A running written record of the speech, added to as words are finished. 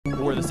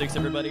Bewarethesix,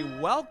 everybody.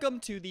 Welcome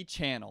to the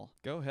channel.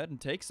 Go ahead and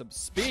take some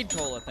speed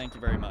cola, thank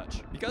you very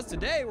much. Because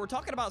today we're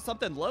talking about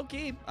something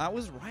low-key I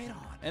was right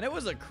on. And it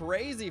was a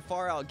crazy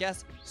far out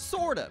guess,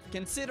 sort of,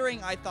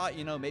 considering I thought,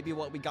 you know, maybe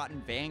what we got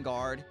in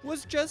Vanguard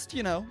was just,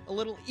 you know, a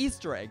little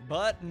Easter egg.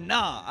 But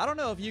nah, I don't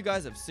know if you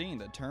guys have seen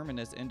the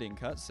Terminus ending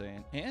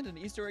cutscene and an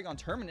Easter egg on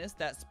Terminus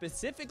that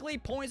specifically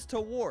points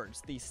towards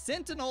the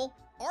Sentinel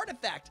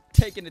artifact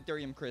taken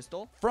Ethereum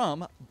crystal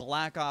from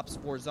Black Ops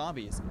 4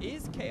 Zombies.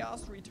 Is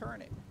Chaos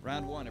returning?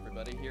 Round one,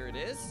 everybody. Here it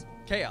is.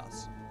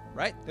 Chaos.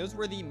 Right? Those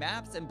were the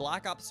maps in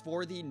Black Ops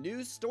 4, the new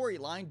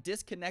storyline,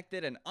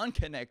 disconnected and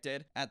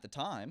unconnected at the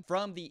time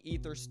from the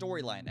Ether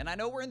storyline. And I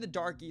know we're in the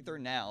Dark Ether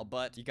now,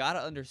 but you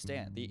gotta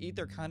understand, the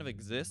Ether kind of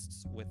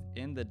exists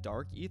within the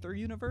Dark Ether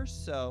universe.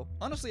 So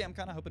honestly, I'm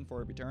kind of hoping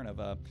for a return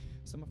of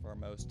some of our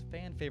most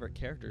fan favorite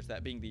characters,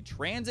 that being the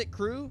Transit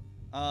crew.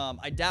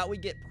 I doubt we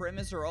get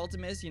Primus or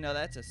Ultimus, you know,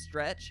 that's a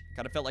stretch.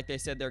 Kind of felt like they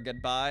said their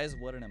goodbyes.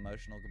 What an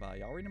emotional goodbye.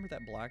 Y'all remember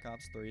that Black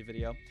Ops 3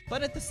 video?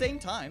 But at the same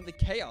time, the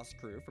Chaos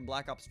crew from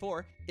Black Ops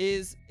 4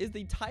 is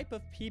the type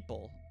of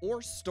people,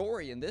 or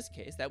story in this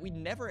case, that we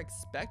never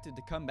expected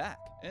to come back.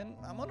 And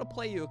I'm gonna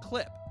play you a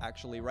clip,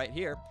 actually right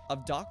here,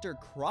 of Dr.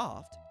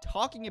 Croft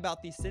talking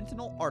about the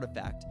Sentinel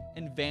artifact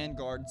in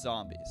Vanguard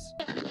Zombies.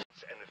 And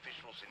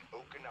officials in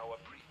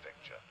Okinawa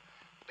Prefecture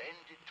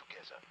banded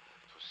together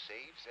to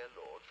save their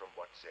lord from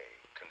what they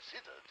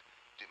considered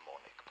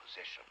demonic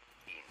possession.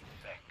 In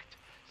fact,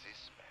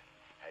 this man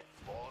had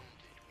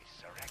bonded with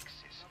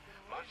Syraxis,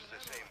 much the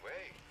same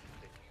way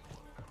that you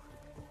were.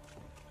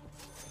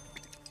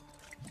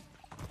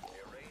 They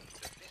arranged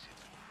a visit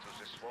to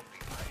the swampy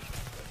island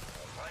where you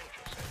will find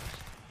yourselves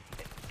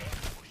and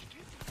ambushed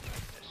it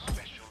with a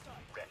special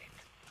relic,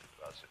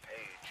 while the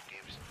page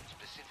gives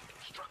specific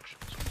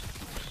instructions on the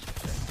use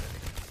of that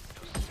relic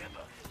to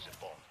sever the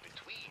bond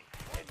between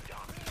a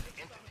dark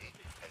entity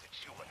and its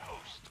human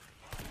host.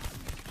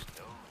 It gives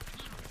no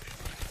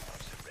description of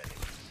the relic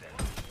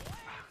itself.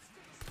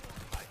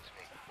 Reminds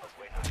me of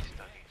when I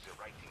studied the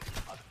writings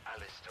of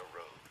Alistair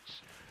Rhodes,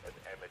 an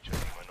amateur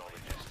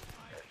demonologist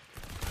and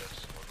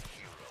personal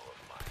hero of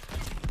mine.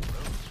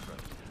 Rhodes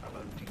wrote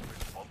about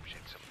different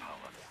objects of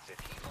power that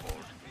he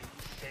called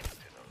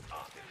Sentinel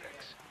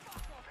artifacts.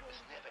 I was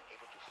never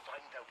able to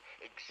find out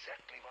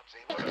exactly what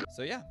they were.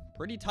 So yeah,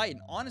 pretty tight.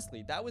 And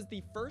honestly, that was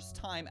the first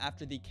time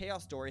after the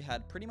Chaos story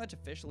had pretty much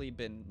officially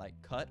been like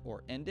cut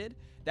or ended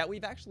that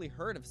we've actually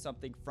heard of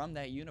something from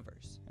that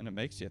universe. And it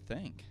makes you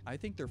think. I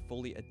think they're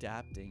fully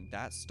adapting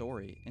that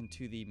story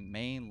into the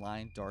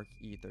mainline Dark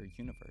Ether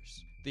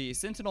universe. The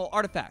Sentinel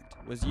artifact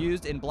was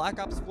used in Black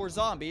Ops 4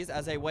 Zombies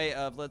as a way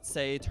of, let's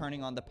say,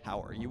 turning on the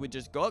power. You would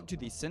just go up to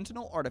the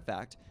Sentinel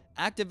artifact,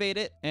 activate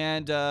it,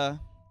 and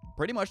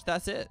pretty much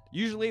that's it.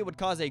 Usually it would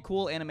cause a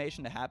cool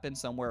animation to happen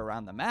somewhere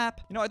around the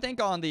map. You know, I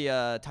think on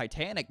the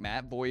Titanic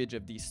map, Voyage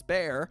of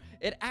Despair,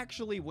 it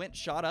actually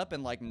shot up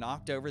and like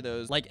knocked over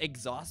those like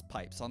exhaust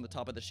pipes on the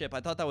top of the ship. I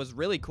thought that was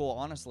really cool,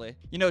 honestly.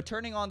 You know,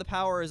 turning on the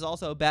power is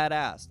also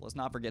badass. Let's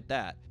not forget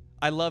that.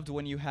 I loved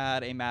when you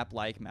had a map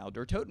like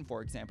Maldur Toten,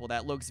 for example,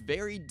 that looks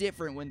very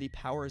different when the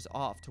power is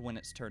off to when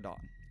it's turned on.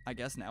 I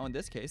guess now in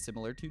this case,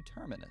 similar to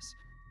Terminus.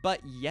 But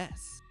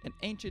yes, an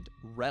ancient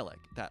relic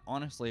that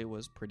honestly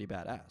was pretty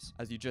badass.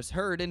 As you just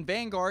heard in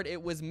Vanguard,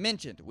 it was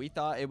mentioned. We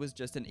thought it was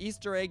just an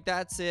Easter egg,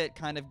 that's it,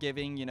 kind of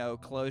giving, you know,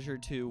 closure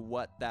to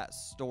what that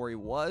story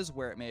was,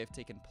 where it may have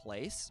taken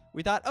place.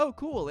 We thought, oh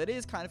cool, it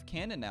is kind of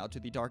canon now to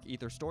the Dark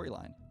Ether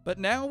storyline. But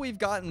now we've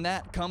gotten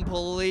that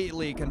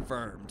completely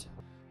confirmed.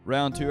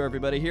 Round two,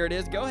 everybody, here it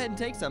is. Go ahead and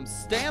take some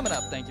stamina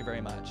up, thank you very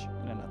much.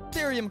 And an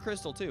Ethereum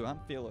crystal too, I'm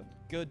feeling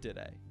good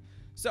today.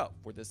 So,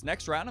 for this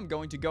next round, I'm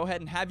going to go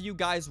ahead and have you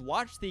guys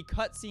watch the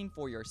cutscene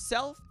for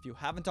yourself if you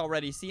haven't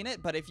already seen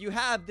it, but if you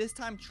have, this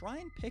time try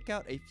and pick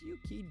out a few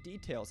key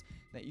details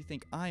that you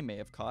think I may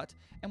have caught,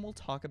 and we'll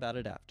talk about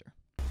it after.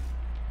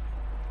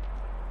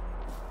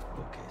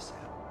 Okay, Sam.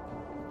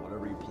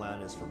 Whatever your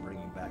plan is for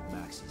bringing back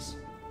Maxis,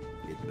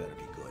 it better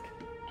be good.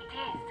 It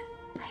is.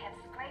 I have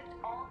scraped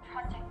all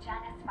Project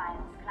Janus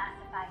files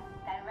classified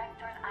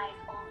Director's Eyes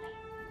only.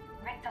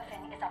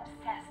 Richtofen is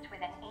obsessed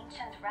with an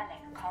ancient relic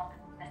called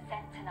the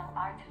Sentinel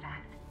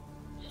artifact.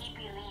 He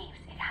believes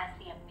it has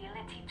the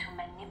ability to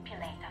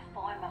manipulate a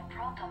form of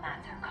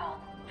protomatter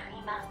called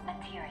prima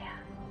materia.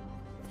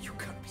 You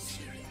can't be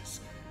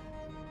serious.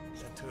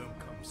 That term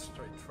comes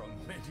straight from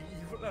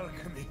medieval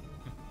alchemy.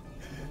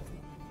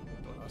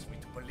 Don't ask me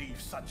to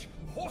believe such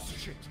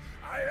horseshit.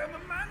 I am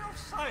a man of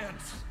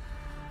science.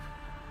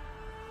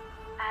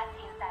 As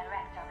is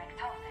Director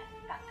Richtofen,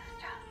 Dr.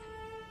 Strauss.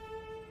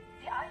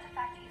 The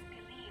artifact is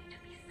believed to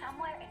be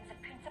somewhere in the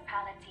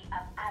Principality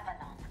of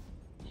AVALON.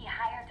 He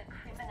hired a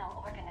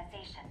criminal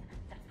organization,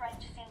 the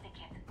French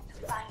Syndicate,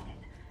 to find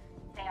it.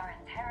 They are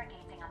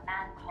interrogating a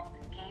man called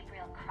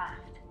Gabriel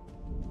Kraft.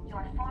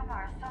 Your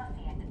former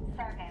associate,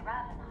 Sergei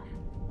Ravenov,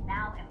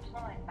 now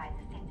employed by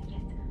the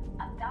Syndicate,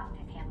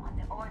 abducted him on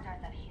the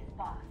orders of his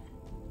boss,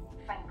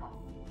 Franco.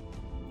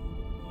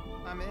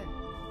 I'm in.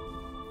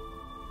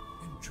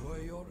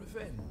 Enjoy your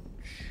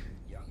revenge,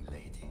 young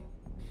lady.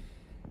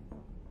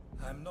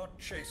 I'm not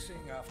chasing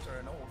after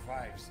an old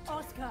wives' tale.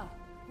 Oscar,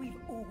 we've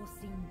all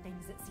seen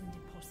things that seemed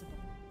impossible.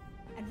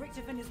 And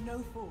Richtofen is no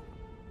fool.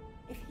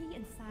 If he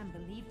and Sam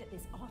believe that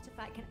this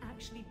artifact can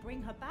actually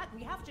bring her back,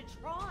 we have to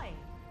try.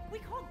 We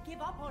can't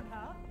give up on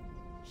her.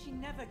 She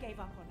never gave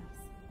up on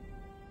us.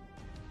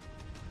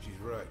 She's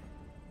right.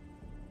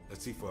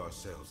 Let's see for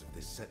ourselves if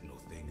this Sentinel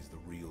thing is the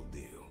real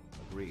deal.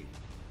 Agreed.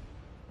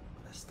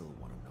 But I still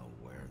want to know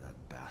where that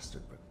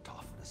bastard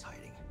Richtofen is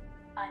hiding.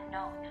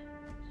 Unknown.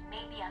 He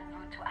may be en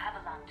route to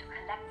Avalon to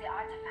collect the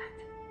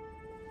artifact.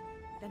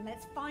 Then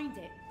let's find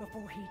it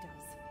before he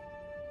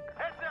does.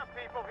 Heads up,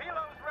 people.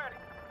 Helo's ready.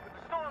 But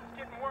the storm's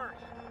getting worse.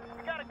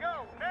 We gotta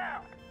go,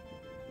 now!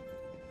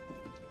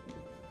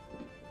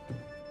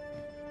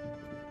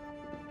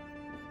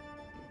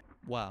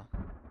 Wow.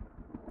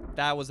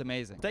 That was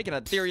amazing. Taking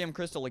a Therium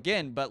crystal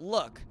again, but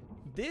look.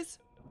 This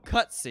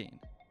cutscene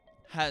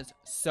has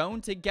sewn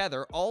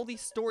together all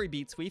these story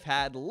beats we've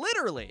had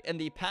literally in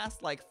the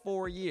past like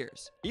 4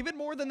 years. Even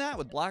more than that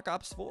with Black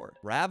Ops 4.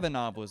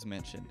 Ravenov was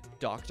mentioned,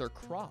 Dr.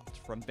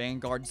 Croft from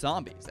Vanguard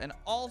Zombies, and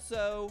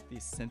also the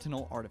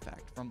Sentinel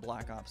artifact from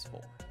Black Ops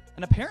 4.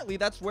 And apparently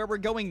that's where we're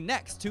going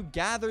next, to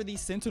gather the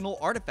Sentinel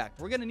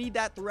artifact. We're gonna need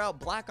that throughout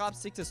Black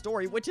Ops 6's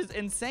story, which is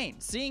insane.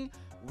 Seeing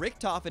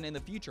Richtofen in the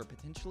future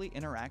potentially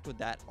interact with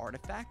that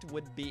artifact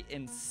would be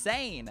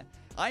insane.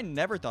 I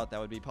never thought that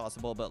would be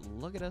possible, but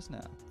look at us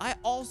now. I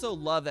also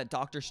love that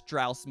Dr.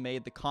 Strauss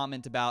made the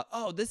comment about,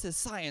 oh, this is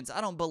science. I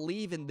don't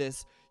believe in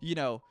this, you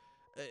know,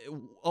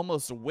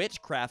 almost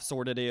witchcraft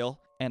sort of deal.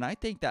 And I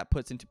think that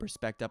puts into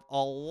perspective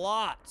a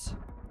lot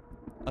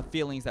of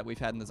feelings that we've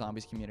had in the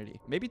zombies community.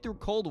 Maybe through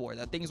Cold War,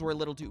 that things were a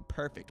little too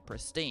perfect,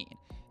 pristine.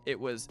 It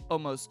was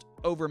almost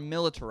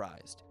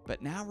over-militarized.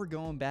 But now we're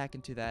going back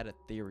into that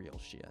ethereal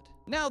shit.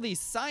 Now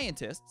these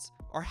scientists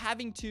are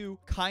having to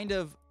kind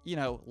of, you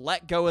know,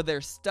 let go of their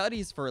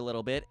studies for a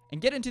little bit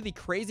and get into the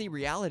crazy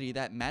reality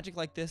that magic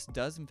like this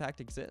does in fact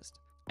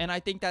exist. And I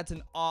think that's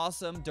an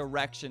awesome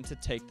direction to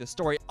take the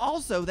story.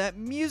 Also, that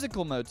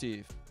musical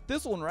motif.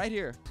 This one right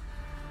here.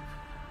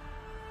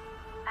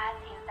 As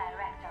is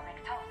Director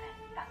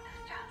Richtofen, Dr.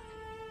 Strauss.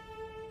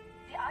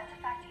 The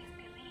artifact is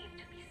believed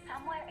to be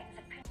somewhere in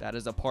the... That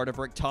is a part of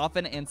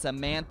Richtofen and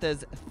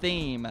Samantha's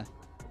theme.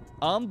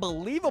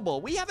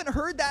 Unbelievable. We haven't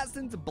heard that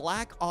since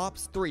Black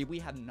Ops 3. We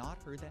have not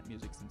heard that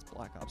music since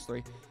Black Ops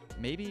 3.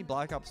 Maybe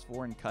Black Ops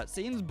 4 in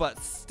cutscenes, but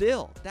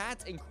still,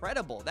 that's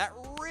incredible. That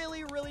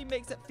really, really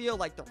makes it feel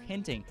like they're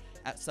hinting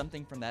at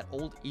something from that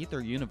old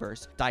Ether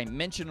universe,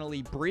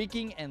 dimensionally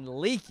breaking and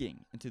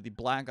leaking into the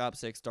Black Ops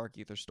 6 Dark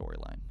Ether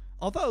storyline.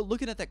 Although,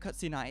 looking at that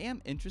cutscene, I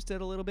am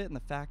interested a little bit in the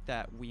fact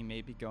that we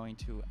may be going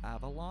to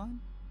Avalon.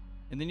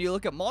 And then you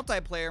look at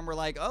multiplayer and we're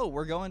like, oh,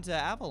 we're going to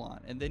Avalon.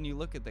 And then you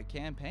look at the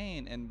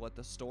campaign and what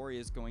the story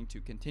is going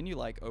to continue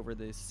like over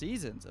the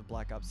seasons of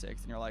Black Ops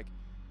 6. And you're like,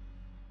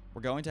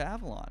 we're going to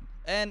Avalon.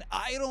 And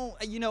I don't,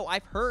 you know,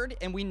 I've heard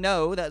and we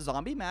know that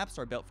zombie maps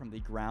are built from the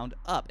ground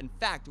up. In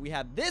fact, we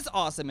have this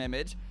awesome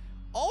image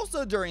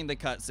also during the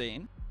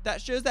cutscene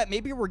that shows that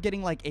maybe we're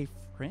getting like a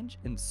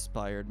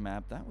French-inspired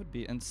map. That would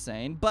be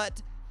insane.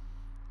 But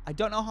I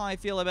don't know how I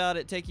feel about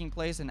it taking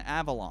place in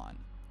Avalon.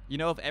 You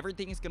know, if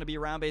everything is going to be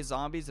round-based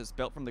zombies that's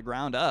built from the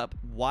ground up,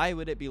 why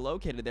would it be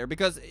located there?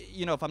 Because,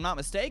 you know, if I'm not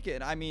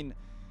mistaken, I mean,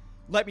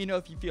 let me know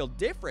if you feel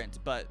different,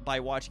 but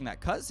by watching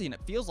that cutscene, it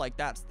feels like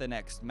that's the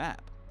next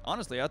map.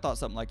 Honestly, I thought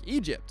something like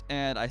Egypt,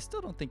 and I still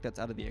don't think that's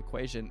out of the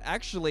equation,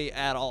 actually,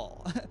 at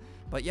all.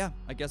 But yeah,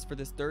 I guess for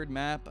this third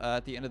map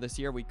at the end of this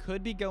year, we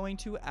could be going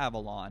to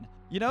Avalon.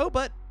 You know,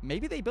 but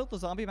maybe they built the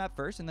zombie map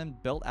first and then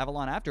built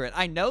Avalon after it.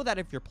 I know that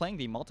if you're playing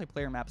the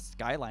multiplayer map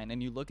Skyline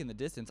and you look in the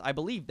distance, I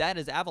believe that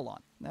is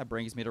Avalon. That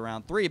brings me to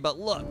round 3. But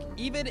look,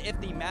 even if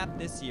the map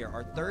this year,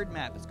 our third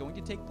map, is going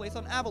to take place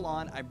on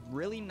Avalon, I'm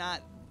really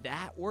not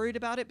that worried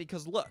about it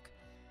because look,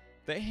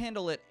 they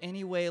handle it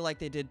anyway like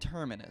they did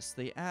Terminus.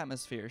 The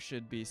atmosphere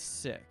should be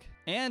sick.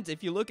 And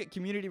if you look at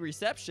community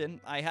reception,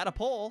 I had a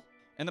poll,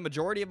 and the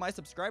majority of my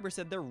subscribers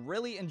said they're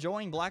really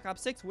enjoying Black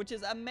Ops 6, which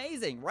is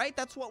amazing, right?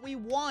 That's what we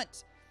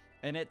want.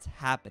 And it's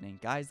happening.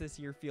 Guys, this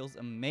year feels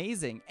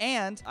amazing.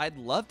 And I'd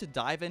love to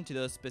dive into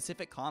those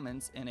specific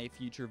comments in a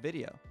future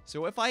video.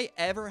 So if I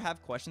ever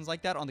have questions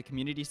like that on the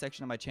community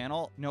section of my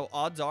channel, no,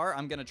 odds are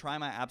I'm going to try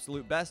my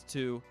absolute best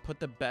to put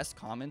the best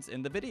comments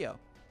in the video.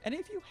 And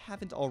if you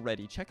haven't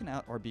already, checking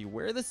out our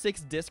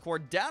bewarethesix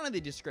Discord down in the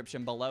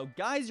description below.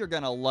 Guys, you're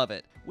gonna love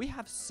it. We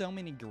have so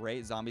many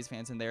great zombies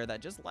fans in there that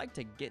just like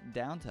to get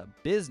down to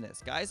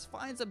business. Guys,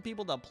 find some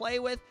people to play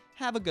with,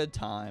 have a good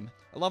time.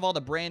 I love all the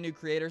brand new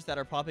creators that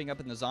are popping up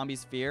in the zombie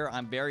sphere.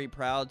 I'm very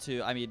proud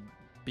to,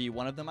 be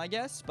one of them, I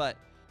guess. But,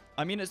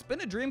 it's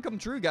been a dream come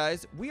true,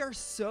 guys. We are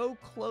so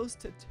close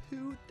to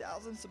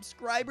 2,000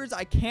 subscribers.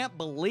 I can't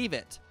believe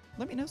it.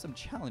 Let me know some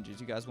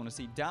challenges you guys want to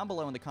see down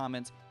below in the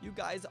comments. You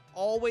guys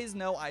always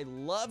know I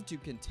love to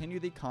continue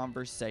the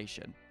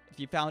conversation. If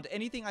you found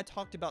anything I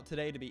talked about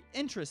today to be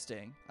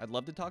interesting, I'd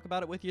love to talk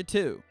about it with you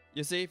too.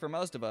 You see, for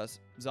most of us,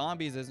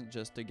 zombies isn't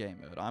just a game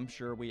mode. I'm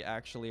sure we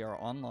actually are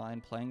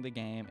online playing the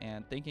game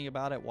and thinking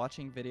about it,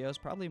 watching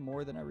videos, probably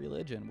more than a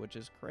religion, which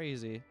is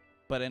crazy,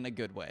 but in a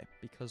good way,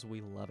 because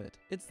we love it.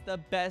 It's the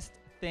best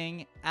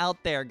thing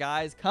out there,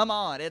 guys. Come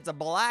on, it's a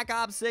Black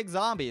Ops 6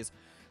 Zombies.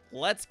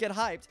 Let's get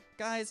hyped.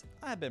 Guys,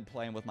 I've been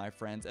playing with my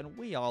friends, and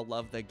we all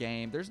love the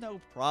game. There's no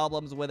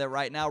problems with it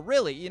right now,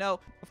 really. You know,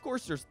 of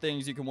course there's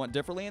things you can want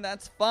differently, and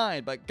that's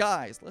fine. But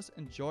guys, let's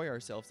enjoy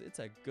ourselves. It's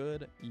a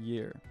good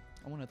year.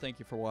 I want to thank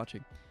you for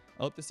watching.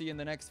 I hope to see you in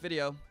the next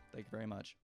video. Thank you very much.